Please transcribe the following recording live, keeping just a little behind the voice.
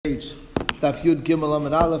Daf Yud Gimel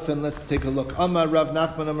Amar Aleph, and let's take a look. Amar Rav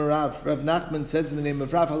Nachman Amar Rav. Rav Nachman says in the name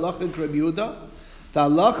of Rav Halacha Rabbi Yehuda, the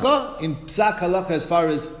halacha in Psak Halacha as far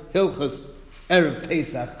as Hilchos Erev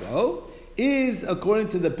Pesach go is according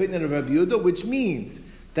to the opinion of Rabbi Yehuda, which means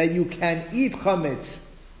that you can eat chametz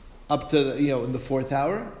up to in the 4th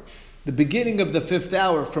hour, the beginning of the 5th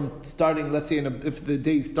hour from starting. Let's say if the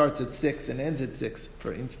day starts at 6 and ends at 6,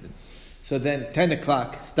 for instance, so then 10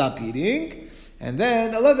 o'clock stop eating. And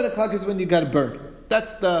then 11 o'clock is when you got to burn.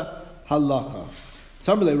 That's the halacha.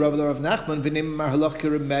 Somebody Rav Nachman v'neim mar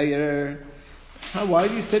halacha Reb Meir. Why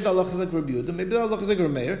do you say the halacha is like Rabbi Yehuda? Maybe the halacha is like Reb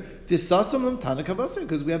Meir. Disasam lam Tana Kavasa,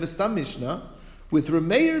 because we have a Stam Mishnah with Reb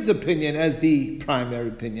Meir's opinion as the primary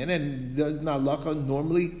opinion, and the halacha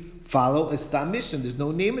normally follow a Stam Mishnah. There's no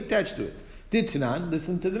name attached to it. Ditinan,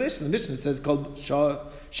 listen to the Mishnah. The Mishnah says called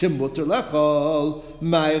Shemuter Lechol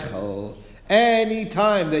Meichel. Any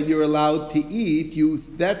time that you're allowed to eat,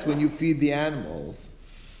 that's when you feed the animals.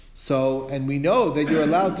 So, and we know that you're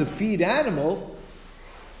allowed to feed animals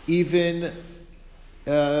even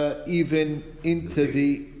into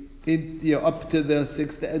up to the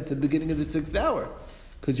 6th, at the beginning of the 6th hour,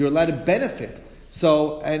 because you're allowed to benefit.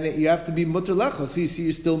 So, and you have to be mutter lechol. So you see,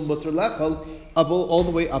 you're still mutter lechol all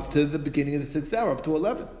the way up to the beginning of the 6th hour, up to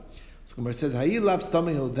 11. So Gemara says, "Hayi lav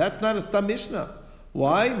stamihil." That's not a stam mishnah.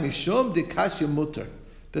 Why? Mishum de kashya mutter.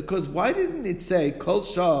 Because why didn't it say kol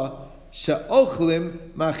sha'ochlim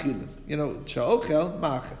machilim? Sha'ochel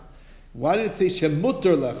machel. Why did it say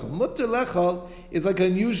shemutter lechol? Mutter lechol is like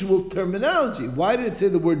unusual terminology. Why did it say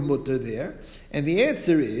the word mutter there? And the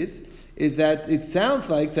answer is that it sounds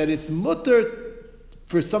like that it's mutter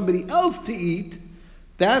for somebody else to eat.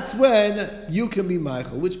 That's when you can be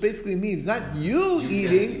machel, which basically means not you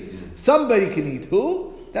eating, somebody can eat. Who?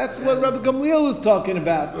 That's what Rabbi Gamliel is talking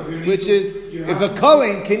about, which is if a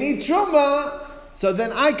Kohen can eat truma, so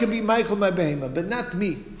then I can be Michael my behema, but not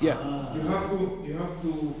me. Yeah. You have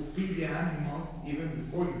to feed the animals even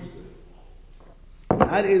before you sleep.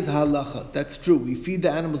 That is halacha. That's true. We feed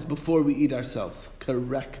the animals before we eat ourselves.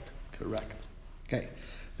 Correct. Okay.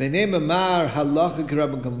 V'nei mamar halacha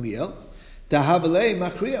Rabbi Gamliel. Dahavalei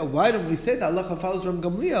machriya. Why don't we say that halacha follows Rabbi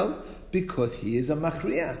Gamliel? Because he is a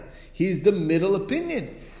machriya. He's the middle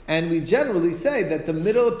opinion. And we generally say that the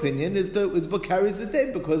middle opinion is what carries the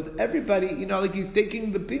day, because everybody, he's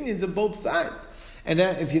taking the opinions of both sides. And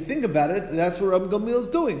if you think about it, that's what Rabbi Gamliel is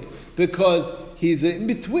doing, because he's in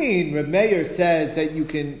between. Reb Meir says that you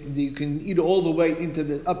can eat all the way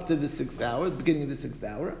up to the 6th hour, the beginning of the 6th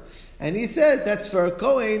hour, and he says that's for a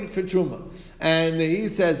Kohen for Truma, and he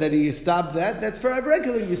says that he stopped that. That's for a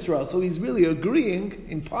regular Yisrael. So he's really agreeing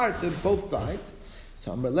in part to both sides.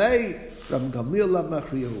 So Amalei, Rabbi Gamliel lav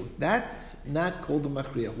machriyahu. That's not called a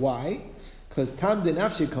machriya. Why? Because Tam de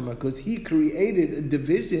Nafshe Kamar, because he created a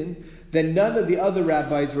division that none of the other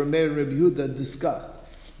rabbis, Rameir and Rabbi Yehuda, discussed.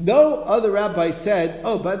 No other rabbi said,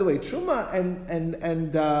 "Oh, by the way, truma and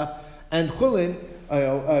chulin,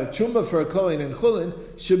 truma for a kohen and chulin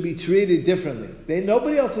should be treated differently."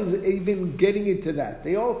 Nobody else is even getting into that.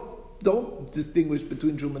 They all don't distinguish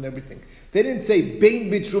between truma and everything. They didn't say bein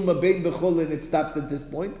b'truma, bein b'chulin. It stops at this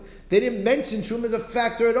point. They didn't mention truma as a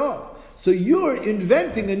factor at all. So you're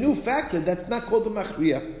inventing a new factor that's not called a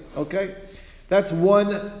machriya. Okay, that's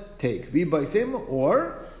one take. V'baisim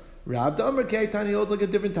or Rav Damar Keitani holds like a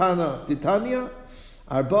different Tana. The Tanya,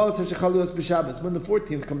 our boss Hashachaluas b'Shabbos. When the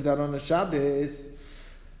 14th comes out on a Shabbos,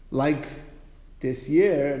 like this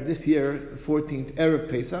year, 14th Erev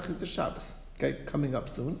Pesach is the Shabbos. Okay, coming up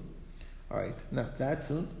soon. All right, not that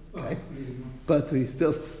soon. Okay, but we're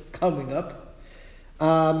still coming up.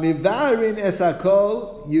 Mivarin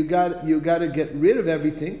esakol, you got to get rid of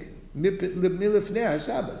everything. Milifnei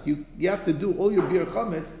Shabbos, you have to do all your bir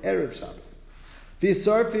chametz erev Shabbos.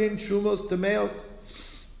 V'sarfin shumos tameos,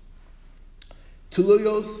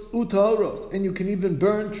 tuluyos utahoros, and you can even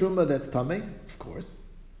burn truma that's tamei, of course,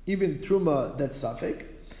 even truma that's safek,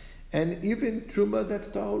 and even truma that's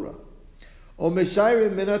tahora. O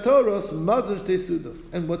meshayrim minatoros mazor tesudos,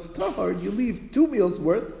 and what's tahor, you leave 2 meals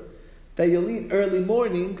worth that you'll eat early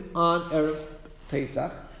morning on erev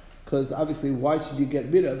Pesach. Because obviously, why should you get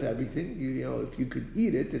rid of everything? If you could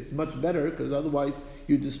eat it, it's much better, because otherwise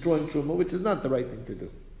you're destroying truma, which is not the right thing to do.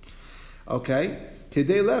 Okay?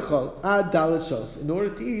 Kedei lechol ad dalet shos, in order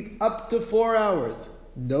to eat up to 4 hours.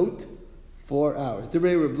 Note, 4 hours.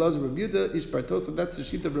 Divrei Reb Elazar Reb Yehuda ish partosa. That's the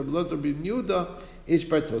sheet of Reb Elazar Reb Yehuda ish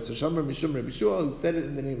partosa. Shamar mishum Reb Yeshua, who said it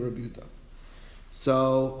in the name of Reb Yehuda.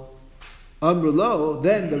 So, Amrulo,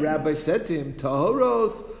 then the rabbi said to him,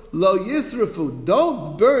 Tahoros lo yisrafu,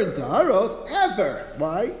 don't burn taharos ever.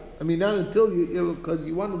 Why? Not until because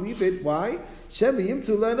you want to leave it. Why? Shemi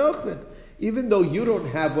yimtzu le'enochlin. even though you don't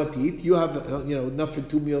have what to eat, you have enough for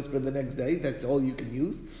 2 meals for the next day. That's all you can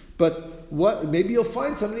use. But maybe you'll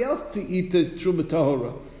find somebody else to eat the truma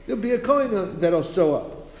tahora. There'll be a kohen that'll show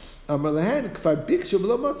up. Amar lahen kfar bikshu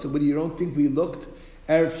v'lo matzu. But you don't think we looked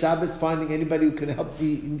Erev Shabbos finding anybody who can help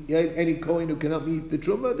me, any kohen who can help me eat the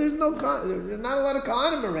truma? There's not a lot of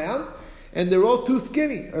kohanim around, and they're all too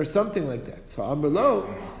skinny or something like that. So Amar lo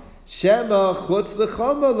shema chutz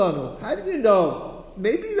lechama lanu. How do you know?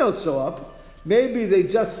 Maybe they'll show up. Maybe they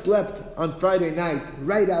just slept on Friday night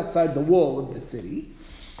right outside the wall of the city,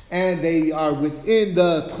 and they are within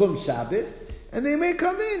the Tchum Shabbos, and they may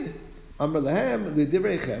come in. Amar lahem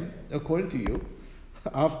l'divreichem, according to you,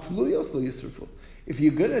 av tluyos lo yisrfu. If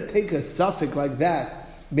you're going to take a suffix like that,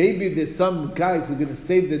 maybe there's some guys who are going to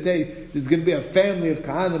save the day. There's going to be a family of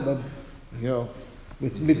kahanim,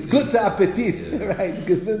 with good appetit, right?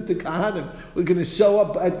 Because then the kahanim we're going to show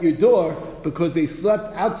up at your door because they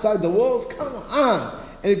slept outside the walls. Come on!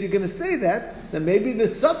 And if you're going to say that, then maybe the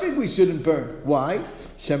suffix we shouldn't burn. Why?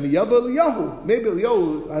 Shemiyav Eliyahu. Maybe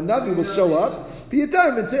Eliyahu, a Navi, will show up, be a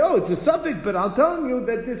Tarim, and say, "Oh, it's a suffix, but I'm telling you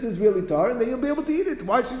that this is really tar, and then you'll be able to eat it.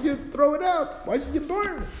 Why should you throw it out? Why should you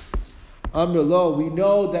burn it?" Amr lo, we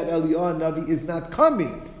know that Eliyahu Navi is not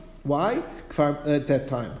coming. Why? At that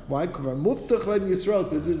time. Why? Because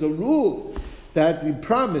there's a rule that he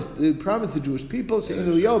promised the Jewish people,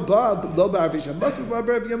 Erev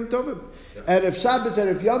Shabbos,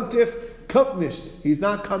 Erev Yom Tif, Kupnisht. He's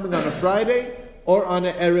not coming on a Friday or on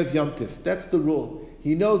an Erev Yom Tif. That's the rule.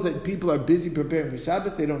 He knows that people are busy preparing for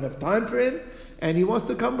Shabbos, they don't have time for him, and he wants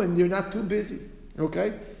to come when you're not too busy.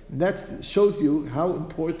 Okay? And that shows you how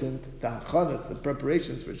important the hachanas, the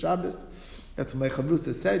preparations for Shabbos. That's what my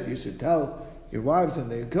chavrusa said. You should tell your wives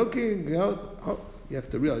and they're cooking. You have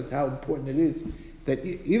to realize how important it is that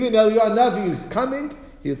even Eliyahu Navi is coming.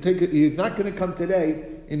 He's not going to come today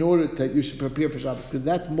in order that you should prepare for Shabbos because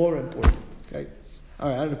that's more important. Okay, all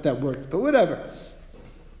right. I don't know if that works, but whatever.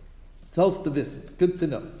 Sells to visit. Good to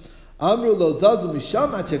know. Amru lo zazu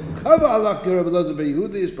misham kava alach Rabbi Elazar bar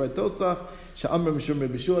Yehuda ish bar Tosa she'amr mishum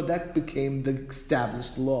Rabbi Yeshua. That became the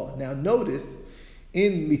established law. Now notice.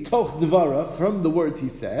 In mitoch dvara, from the words he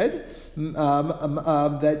said, that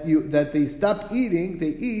they stop eating,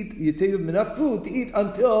 they eat, you take them enough food to eat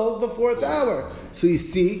until the 4th hour. So you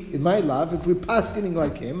see, in my love, if we're paskening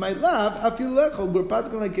like him, my love, we're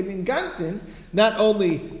paskening like him in Gansin, not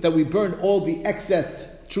only that we burn all the excess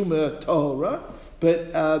truma tahora,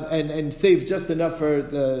 but and save just enough for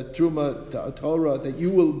the truma tahora that you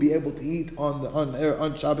will be able to eat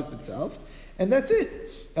on Shabbos itself, and that's it.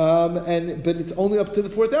 But it's only up to the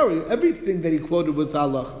 4th hour. Everything that he quoted was the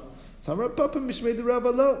halacha. Samra Papa Mishmei the Rabba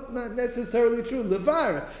lo, not necessarily true.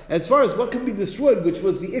 Levar, as far as what can be destroyed, which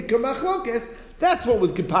was the Ikar Machlokes, that's what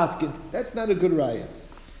was Gepaskin. That's not a good raya.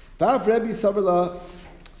 Vav Rebbe Savarla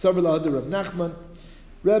the Rav Nachman.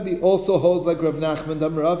 Rebbe also holds like Rav Nachman.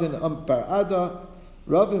 Dam Ravin Bar Ada.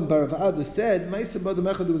 Ravin Bar Ada said, Ma'aseh B'Adam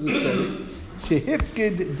Echad, there was a story.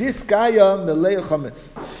 Shehifkid this gaya melei chametz.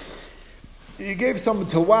 He gave someone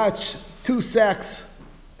to watch 2 sacks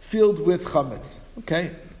filled with chametz.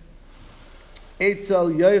 Okay.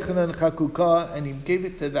 Eitzel Yochanan Chakuka, and he gave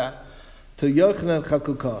it to Yochanan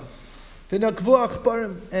Chakuka. V'nakvu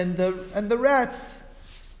achbarim, and the rats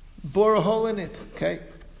bore a hole in it. Okay.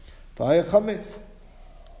 V'haya chametz.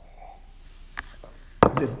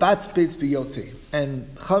 The bat spitz b'yotzi,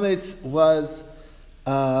 and chametz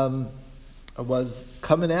was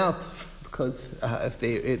coming out. Because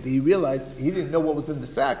he realized he didn't know what was in the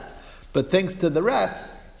sacks, but thanks to the rats,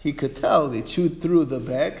 he could tell. They chewed through the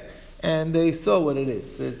bag, and they saw what it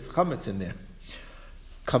is. There's chametz in there.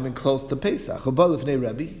 Coming close to Pesach,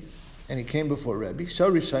 Rebbe, and he came before Rebbe.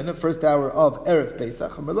 Shari Shaina, 1st hour of Erev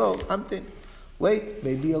Pesach. Amalo, Amtin, wait,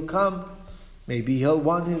 maybe he'll come. Maybe he'll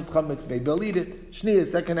want his chametz. Maybe he'll eat it. Shniya,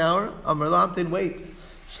 2nd hour. Amalo, Amtin, wait.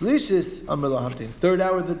 Shlishis, Amalo, Amtin, 3rd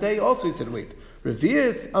hour of the day. Also, he said, wait.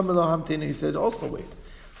 Revius Amar lo hamtin, he said, also wait.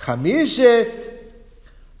 Chamishes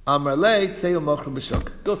Amar le tzeu mochru b'shuk.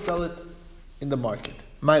 Go sell it in the market.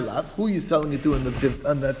 My love, who are you selling it to on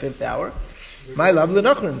that 5th hour? My love,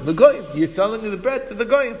 lenachron, the goyim. You're selling the bread to the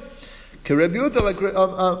goyim. Kerebi Yehuda, like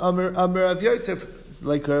Amar Rav Yosef,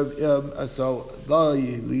 like so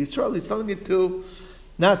Yisrael, he's selling it to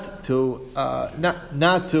not to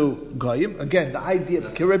goyim. Again, the idea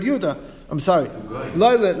of Kerebi Yehuda. I'm sorry.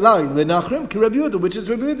 Lenachrim ki Rabbi Yehuda, which is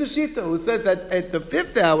Rabbi Yehuda Shita, who says that at the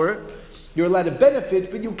 5th hour you're allowed to benefit,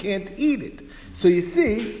 but you can't eat it. So you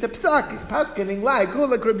see the paskening like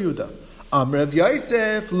Rabbi Yehuda. Rav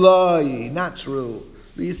Yosef, not true.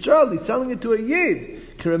 The Yisrael, he's selling it to a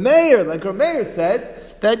Yid. Rameir, like Rameir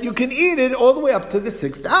said, that you can eat it all the way up to the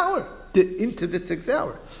 6th hour. into the 6th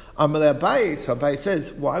hour. Amalei Abaye, so Abaye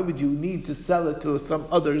says, why would you need to sell it to some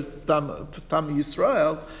other Stam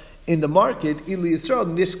Yisrael in the market? Ili Yisrael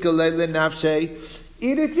nishkale lenafshe,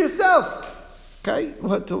 eat it yourself. Okay,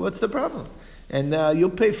 what's the problem? And you'll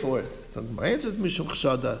pay for it. So my answer is mishum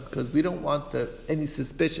chshada, because we don't want any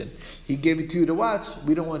suspicion. He gave it to you to watch.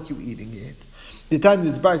 We don't want you eating it. The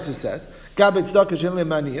Tanya Brisa says, "Gabet tzedakah shen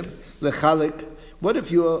lemaniyim lechalik." What if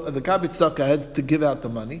the gabet tzedakah has to give out the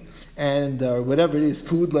money and whatever it is,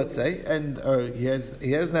 food, let's say, and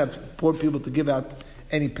he doesn't have poor people to give out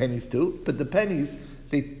any pennies to, but the pennies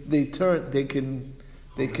they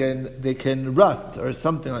can rust or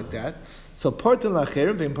something like that. So partin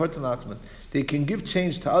lacherim being partin latzman. They can give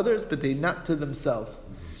change to others, but they not to themselves.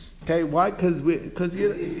 Okay, why? Because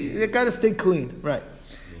you got to stay clean, right?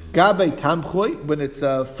 Gabay tamchoy, when it's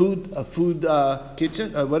a food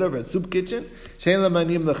kitchen or whatever, a soup kitchen. Shein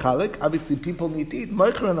lamanim lechalik. Obviously, people need to eat.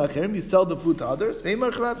 Marchran lacherim, you sell the food to others. Vein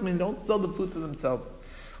marchran latzman, don't sell the food to themselves.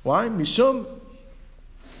 Why? Mishum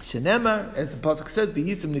shenemar, as the pasuk says,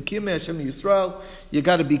 v'yisim nikimei Hashem Yisrael. You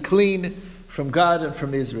got to be clean from God and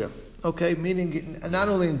from Israel. Okay, meaning not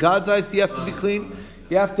only in God's eyes do you have to be clean,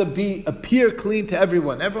 you have to appear clean to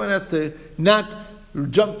everyone. Everyone has to not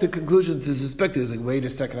jump to conclusions to suspect it. It's like, wait a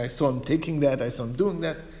second, I saw him taking that, I saw him doing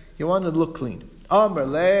that. You want to look clean. Amar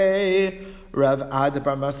le Rav Ad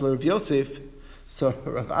bar Masla Rav Yosef. So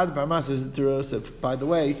Rav Ad bar Masla is to Yosef. By the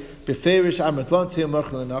way, beferish amrit lon tzei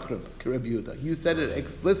marchel nachrib Rav Yehuda. You said it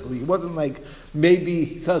explicitly. It wasn't like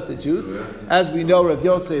maybe sell to Jews. As we know, Rav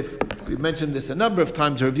Yosef, we mentioned this a number of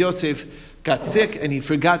times. Rav Yosef got sick and he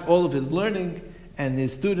forgot all of his learning. And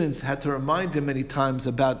his students had to remind him many times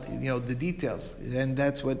about the details, and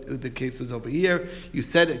that's what the case was over here. You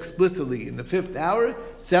said explicitly in the 5th hour,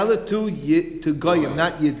 sell it to goyim,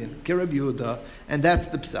 not yidin, Rav Yehuda, and that's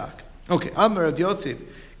the psak. Okay, Amar Rav Yosef,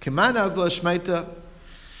 Keman azlo shmeita,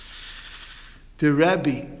 the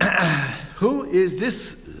Rabbi. Who is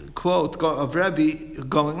this quote of Rabbi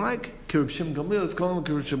going like? Rav Shimon Gamliel. It's going like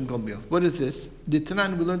Rav Shimon Gamliel. What is this? The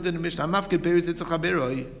Tanan we learned in the Mishnah. Amafked peris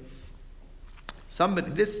etzachaberoi.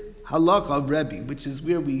 Somebody, this halacha of Rebbe, which is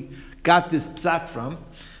where we got this psak from,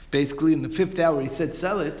 basically in the 5th hour he said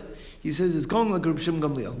sell it, he says it's going like Reb Shimon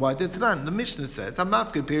Gamliel. Why? The Mishnah says,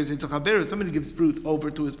 somebody gives fruit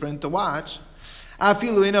over to his friend to watch, and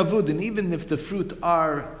even if the fruit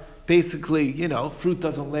are basically, fruit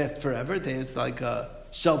doesn't last forever, there's like a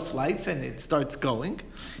shelf life and it starts going,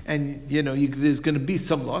 and there's going to be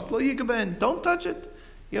some loss, don't touch it.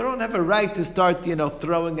 You don't have a right to start,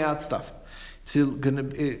 throwing out stuff.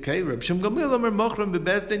 Okay, Reb Shimon Gamliel Omer Mochram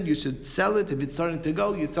bebezdin. You should sell it if it's starting to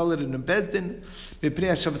go. You sell it in a bezdin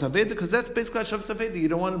because that's basically Hashavas Aveda. You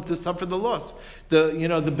don't want them to suffer the loss.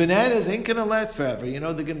 The bananas ain't gonna last forever. They're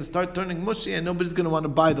gonna start turning mushy, and nobody's gonna want to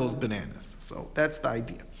buy those bananas. So that's the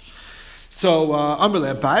idea. So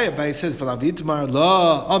Amar Abaye says, "V'lavitmar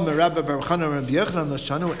lo Amar Rabbi Bar Chana Rabbi Yochanan lo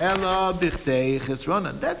shanu ela bichdei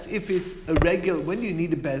chisrona." That's if it's a regular. When you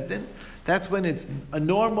need a bezdin, that's when it's a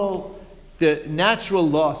normal. The natural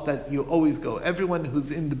loss that you always go. Everyone who's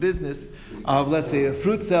in the business of, let's say, a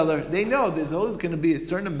fruit seller, they know there's always going to be a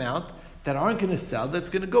certain amount that aren't going to sell, that's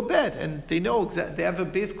going to go bad. And they know exactly, they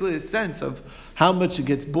have basically a sense of how much it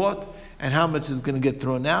gets bought and how much is going to get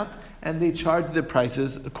thrown out, and they charge their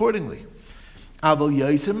prices accordingly. But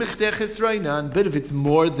if it's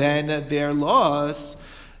more than their loss,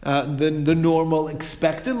 than the normal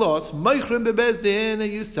expected loss,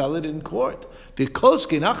 you sell it in court.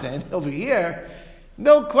 And over here,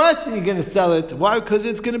 no question you're going to sell it. Why? Because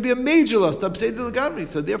it's going to be a major loss.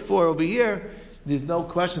 So therefore, over here, there's no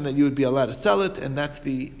question that you would be allowed to sell it, and that's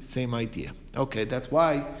the same idea. Okay, that's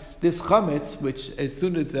why this chametz, which as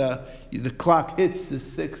soon as the clock hits the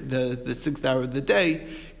 6th hour of the day,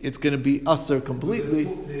 it's going to be usher completely.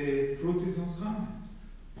 The fruit is not chametz.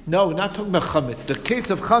 No, we're not talking about chametz. The case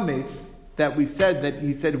of chametz that we said that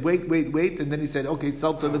he said wait, and then he said okay,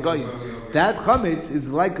 sell to the goyim. That chametz is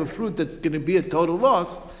like a fruit that's going to be a total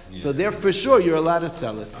loss. Yeah. So there, for sure, you're allowed to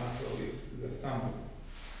sell it.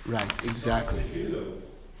 Right, exactly.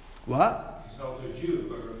 What? You sell to a Jew,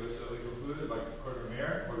 but we're selling a food like a quarter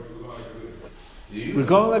mayor, or we're going like a Jew? We're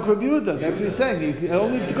going like Rabbi Yehuda. That's what he's saying. You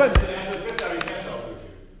only at the 5th hour, you can't sell to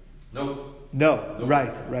a Jew. No,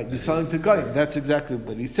 right. You're selling to goyim. That's exactly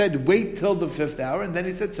what he said. Wait till the 5th hour, and then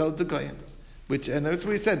he said sell to goyim, and that's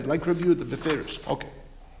what he said. Like Rabbi Yehuda, the Farish. Okay.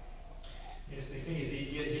 Yes, the thing is,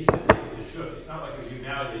 he said that you should. It's not like a Jew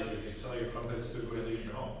nowadays where you can sell your pumpkins to go and leave in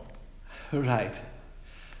your home. Right.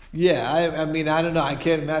 Yeah, I mean, I don't know. I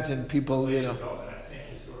can't imagine people, I think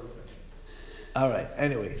historically. All right.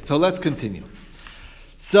 Anyway, so let's continue.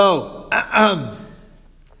 So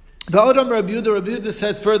The Odom Rabbi Yehuda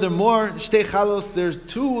says furthermore, Shtei Chalos, there's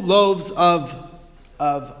 2 loaves of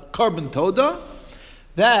Korban Toda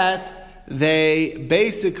that they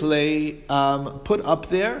basically put up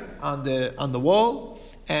there on the wall,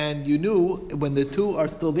 and you knew when the 2 are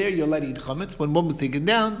still there, you're allowed to eat chametz. When one was taken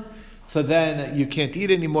down, so then you can't eat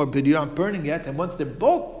anymore, but you're not burning yet. And once they're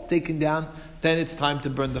both taken down, then it's time to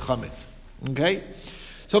burn the chametz. Okay?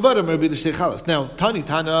 So, now, Tani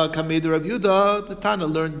Tana Kamed Rav Yehuda, the Tana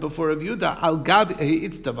learned before Rav Yehuda, Al Gabi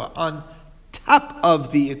Itztaba, on top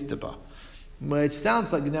of the Itztaba. Which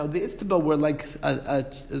sounds like, now the Itztaba were like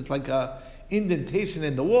it's like a indentation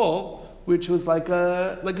in the wall, which was like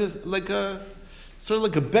a sort of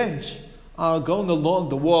like a bench going along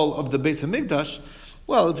the wall of the Beis HaMikdash.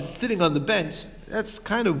 Well, if it's sitting on the bench, that's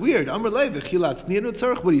kind of weird. What are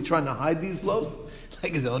you trying to hide these loaves?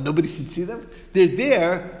 Like, nobody should see them? They're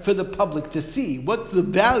there for the public to see. What's the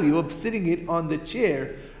value of sitting it on the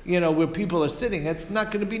chair, where people are sitting? It's not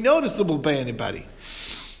going to be noticeable by anybody.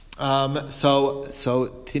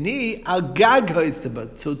 So tini al gag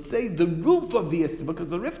ha'istaba. So say the roof of the istaba, because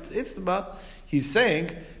the istaba, he's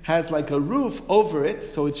saying, has like a roof over it,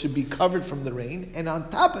 so it should be covered from the rain. And on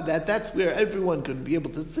top of that, that's where everyone could be able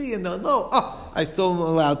to see, and they'll know, I still am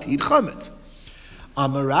allowed to eat chametz.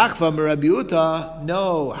 Amarach v'amar Rabbi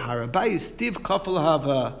no, harabai stiv kafel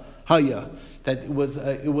haya. That it was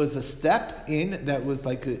a step in that was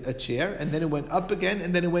like a chair, and then it went up again,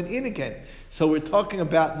 and then it went in again. So we're talking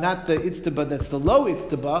about not the itztaba that's the low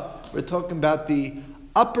itztaba, we're talking about the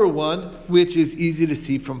upper one, which is easy to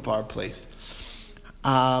see from far place.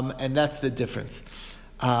 And that's the difference.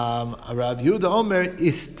 Rav Yehuda Omer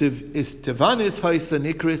Istivanis Haisa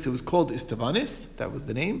Nikris. It was called Istivanis. That was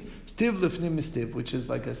the name. Stiv Lifnim Istiv, which is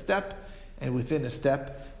like a step, and within a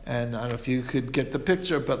step. And I don't know if you could get the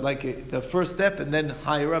picture, but like the first step, and then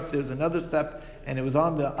higher up there's another step, and it was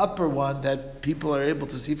on the upper one that people are able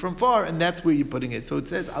to see from far, and that's where you're putting it. So it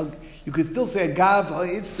says you could still say Gav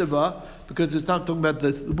Ha'Itztaba, because it's not talking about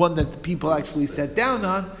the one that the people actually sat down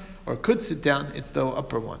on or could sit down. It's the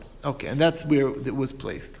upper one. Okay, and that's where it was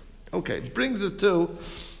placed. Okay, it brings us to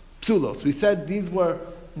psulos. We said these were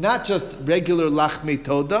not just regular lachmei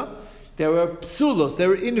toda, they were psulos, they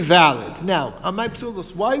were invalid. Now, on my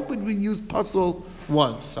psulos, why would we use puzzle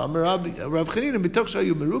once? Rav Chanina b'tok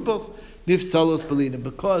shayu merubos nifsalos belina,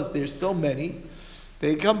 because there's so many,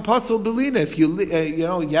 they come puzzle belina. If you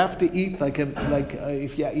you have to eat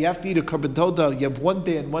if you have to eat a korban toda, you have one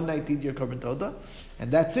day and one night to eat your korban toda,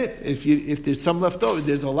 and that's it. If there's some left over,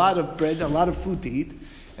 there's a lot of bread, a lot of food to eat,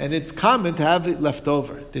 and it's common to have it left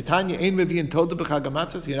over. Tanya ein mevi'in toda b'chag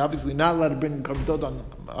hamatzos. You're obviously not allowed to bring korban toda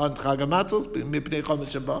on chag hamatzos mipnei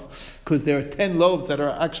chametz shabbat, because there are 10 loaves that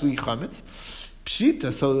are actually chametz.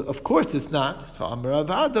 Pshita, so of course it's not. So Amarav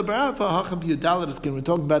Ada Barava Hacham Yudalat is going to be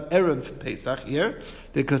talking about Erev Pesach here.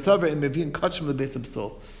 The Kasavar and Mevin Kachim the base of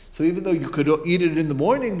soul. So even though you could eat it in the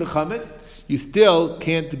morning, the chametz, you still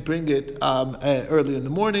can't bring it early in the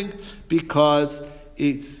morning, because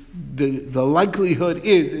it's the likelihood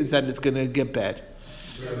is that it's going to get bad.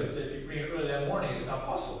 Yeah, but if you bring it early in the morning, it's not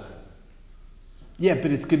possible then. Yeah,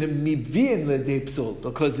 but it's going to mivin l'dei psul,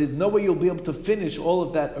 because there's no way you'll be able to finish all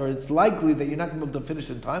of that, or it's likely that you're not going to be able to finish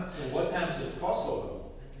in time. So what time is it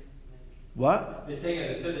possible? What? They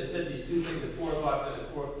said these 2 things at 4 o'clock at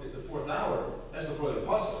the fourth hour. That's before the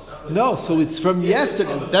puzzle. Really no, so it's from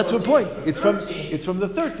yesterday. That's the point. It's from the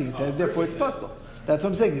 13th, and therefore it's puzzle. That's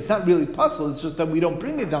what I'm saying. It's not really puzzle. It's just that we don't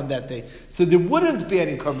bring it on that day, so there wouldn't be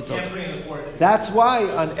any korban toda. That's why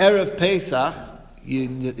on Erev Pesach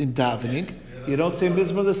in davening, you don't say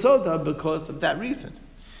Mizmor L'Soda because of that reason.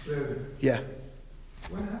 Yeah.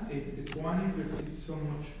 What happens if the quantity receives so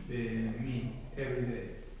much meat every day?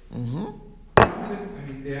 Mm-hmm. I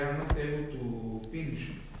mean, they are not able to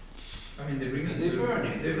finish. I mean, they bring it. They burn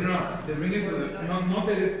it. They bring it to not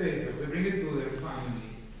their space. They bring it to their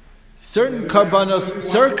families. Certain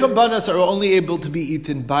karbanos are only able to be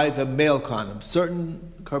eaten by the male kohanim.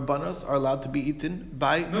 Certain karbanos are allowed to be eaten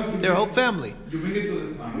by their whole family. You bring it to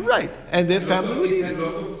the family, right? And their family would eat it. A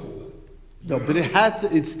lot of food. No, but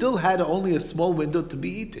it still had only a small window to be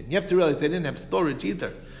eaten. You have to realize they didn't have storage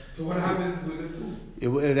either. So what happens with the food?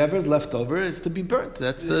 Whatever's left over is to be burnt.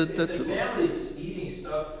 That's the family's eating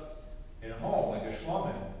stuff in home, like a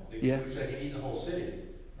shlomen, which they can eat in the whole city,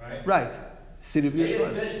 right? Right. City of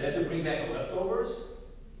Yerushalayim. They had to bring back the leftovers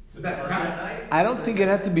to burn that night? I don't think it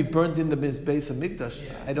had to be burnt in the Beis HaMikdash.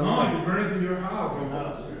 Yeah. I don't know. No, you burn it in your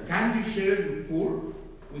house. Can you share it with poor?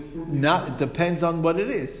 It depends on what it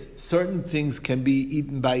is. Certain things can be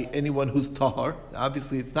eaten by anyone who's tahar.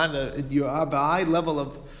 Obviously, it's not you have a high level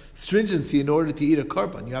of stringency in order to eat a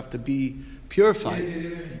korban. You have to be purified,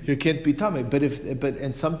 you can't be tummy.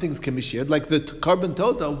 And some things can be shared, like the carbon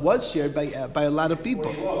toda was shared by a lot of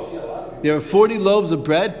people. 40 loaves, yeah, a lot of people. There were 40 loaves of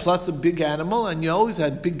bread plus a big animal, and you always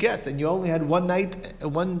had big guests, and you only had one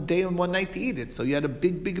day and one night to eat it. So you had a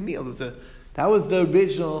big meal. That was the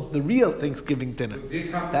real Thanksgiving dinner.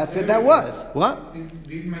 That's what that was. What?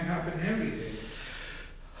 This might happen every day.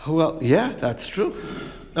 Well, yeah, that's true.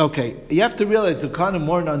 Okay, you have to realize the Kohanim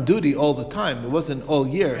weren't on duty all the time. It wasn't all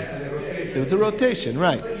year. It was a rotation,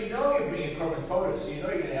 right? But you're bringing carbon toda, so you're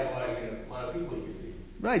going to have a lot of people you can feed.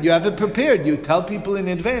 Right, you have it prepared. You tell people in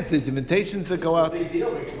advance. There's invitations that go out. It's a big deal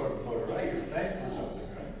bringing carbon toda, right? You're thankful for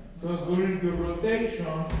something, right? So during the rotation,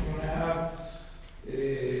 you're going to have...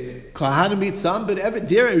 Kohanim eat some, but the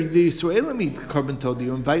Israelim eat carbon toda.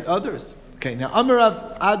 You invite others. Okay, now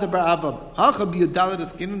Amarav Adabar Avav Achab Yudalat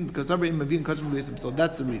Askin because Abraham Mavin Kachim Besim. So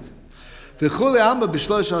that's the reason. But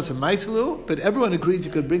everyone agrees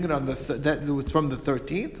you could bring it on that it was from the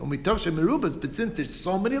 13th. But since there's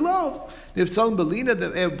so many loaves, if Salim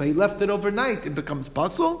Belina he left it overnight, it becomes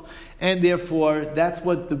puzzle, and therefore that's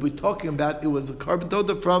what we're talking about. It was a carbon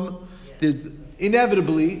toda from. There's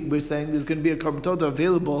inevitably we're saying there's going to be a carbon toda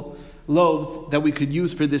available loaves that we could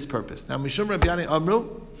use for this purpose. Now Mishum Rabbi Yani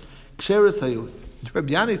Amru.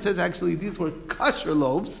 Rabbi Yani says actually these were kosher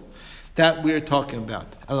loaves that we're talking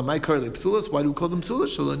about. Why do we call them psulas?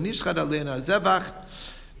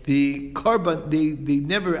 The carbon, they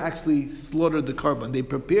never actually slaughtered the carbon. They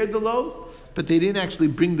prepared the loaves, but they didn't actually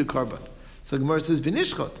bring the carbon. So the Gemara says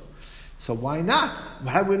vinishchot. So why not?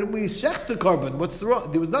 Why wouldn't we shech the carbon? What's the wrong?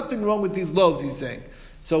 There was nothing wrong with these loaves, he's saying.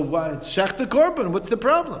 So why shech the carbon? What's the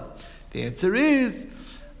problem? The answer is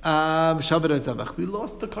we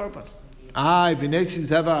lost the carbon. Why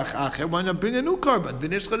not bring a new carbon? Check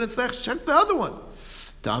the other one.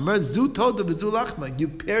 You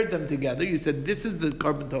paired them together. You said this is the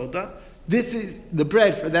carbon toda. This is the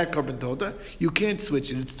bread for that carbon toda. You can't switch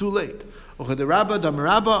it. It's too late. If the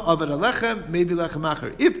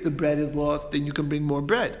bread is lost, then you can bring more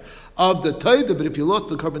bread of the toda. But if you lost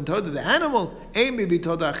the carbon toda, the animal, maybe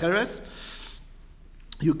toda acheres.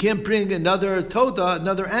 You can't bring another toda,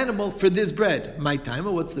 another animal for this bread. My time,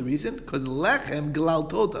 what's the reason? Because lechem glal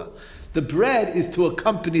toda. The bread is to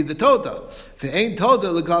accompany the toda. Ve'ein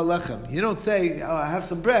toda legal lechem. You don't say, I have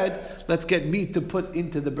some bread, let's get meat to put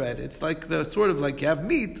into the bread. It's like you have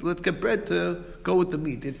meat, let's get bread to go with the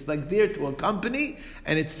meat. It's like there to accompany,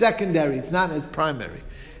 and it's secondary, it's not as primary.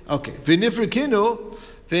 Okay. V'nifrikinu,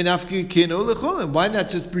 v'nafkikinu lechulin. Why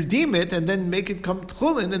not just redeem it and then make it come to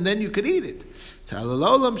chulin, and then you could eat it? So he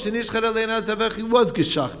was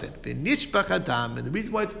geshachted. And the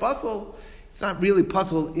reason why it's puzzle, it's not really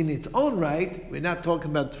puzzle in its own right. We're not talking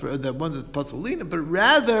about for the ones that's puzzle-lina, but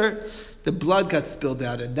rather the blood got spilled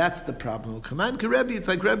out, and that's the problem. It's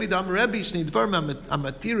like Rebbe Dam Rebbe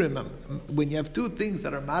Amatirim. When you have two things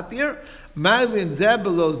that are matir, Ma'lin zeh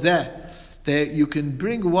below zeh, that you can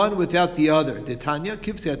bring one without the other. The Tanya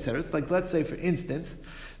kivsi atzeres. Like let's say, for instance,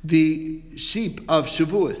 the sheep of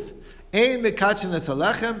Shavuos. How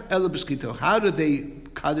do they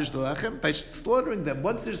kaddish the lechem? By slaughtering them.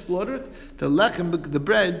 Once they're slaughtered, the lechem, the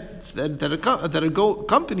bread that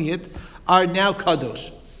accompany it, are now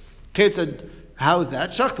kadosh. Kate said, how is that?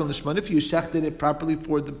 Shachton lishman. If you shechted it properly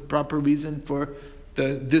for the proper reason for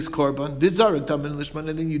this korban, vizarek damin lishman,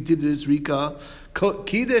 and then you did this rika,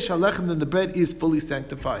 kiddush halechem, then the bread is fully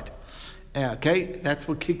sanctified. Okay, that's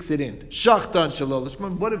what kicks it in. Shachtan shalol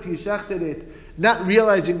lishman. What if you shechted it, not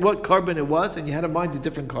realizing what carbon it was, and you had in mind a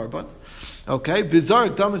different carbon? Okay,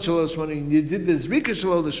 v'zarek damin shalol lishma, and you did this rika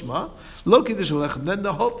shalol lishma, lo kiddush halechem, then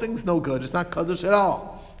the whole thing's no good. It's not kadosh at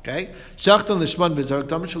all. Okay, shachtan lishman v'zarek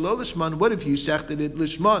damin shalol lishman. What if you shechted it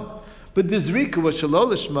lishman, but this rika was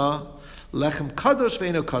shalol lishma, lechem kadosh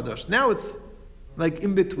ve'eno kadosh. Now it's like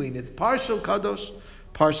in between. It's partial kadosh,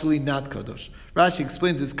 partially not kadosh. Rashi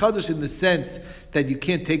explains it's kadosh in the sense that you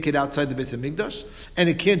can't take it outside the Beis Hamikdash, and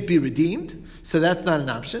it can't be redeemed, so that's not an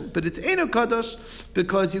option. But it's eno kadosh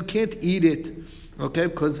because you can't eat it, okay?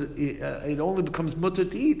 Because it only becomes mutter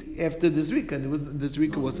to eat after the zrika, and the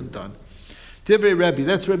zrika wasn't done. Tivrei Rebbe,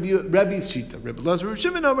 that's Rebbe's shita. Rebbe Lazar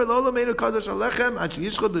Shimon Omer Lo Lameinu Kadosh Alechem Ad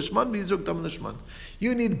Sheyishchod Lishman V'Yizruk Dam Lishman.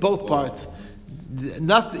 You need both parts.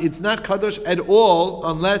 It's not kadosh at all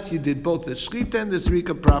unless you did both the shchita and the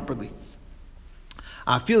zrika properly.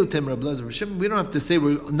 I feel it, Rabbi Lazar Shimon. We don't have to say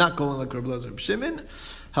we're not going like Rabbi Lazar Shimon.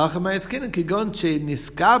 We're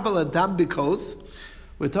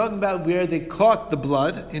talking about where they caught the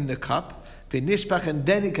blood in the cup, and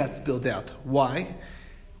then it got spilled out. Why?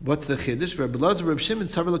 What's the chiddush? Rabbi Lazar Rabbi Shimon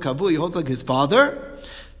he holds like his father.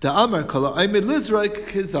 The Amar Kala Aymed Lizraik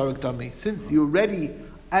Kizarak Dami. Since you already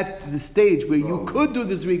at the stage where you could do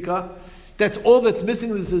the zrika, that's all that's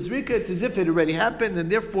missing is the zrika. It's as if it already happened, and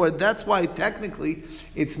therefore that's why technically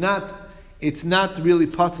it's not really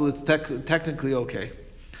possible. It's technically okay.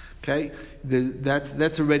 Okay,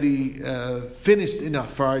 that's already finished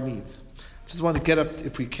enough for our needs. Just want to get up,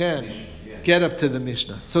 if we can, get up to the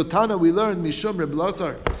Mishnah. So Tana, we learned Mishum Reb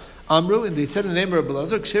Lazar Amru, and they said the name of Reb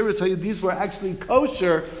Lazar. These were actually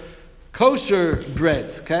kosher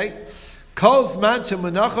breads. Okay, Kol Zman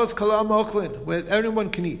Shemunachos Kalam Ochlin, where everyone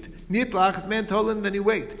can eat. Nit lachas man tolan, then you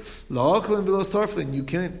wait. La ochlin v'lo sorflin, you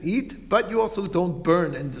can eat, but you also don't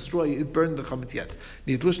burn and destroy it. Burn the chametz yet.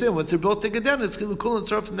 Nit lushtim, once they're both taken down, it's chilukul and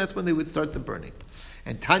sorflin. That's when they would start the burning.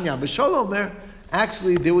 And Tanya b'sholomer,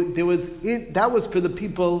 actually that was for the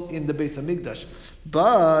people in the Beis Hamikdash.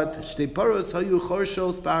 But shtei paros hayu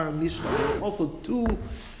chorshos b'Har Mishnah. There were also 2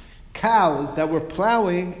 cows that were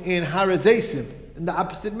plowing in Har Hazeisim, in the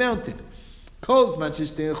opposite mountain.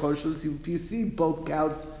 If you see both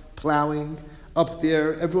cows plowing up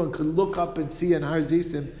there, everyone could look up and see in Har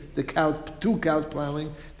Hazeisim the 2 cows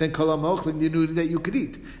plowing, then kolam ochlin, you knew that you could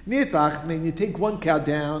eat. You take 1 cow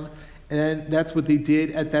down, and that's what they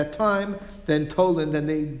did at that time, then tolan, then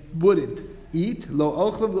they wouldn't eat. Lo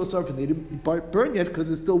ochlin, lo sorfin. They didn't burn yet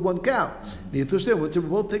because it's still 1 cow. Once they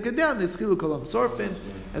both take it down, it's chilu kolam sorfin.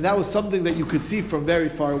 And that was something that you could see from very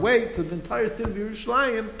far away. So the entire city of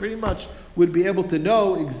Yerushalayim pretty much would be able to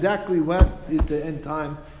know exactly what is the end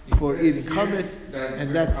time for eating chametz,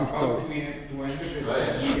 and that's the story. To enter the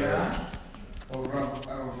idea of Rav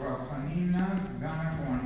Hanina,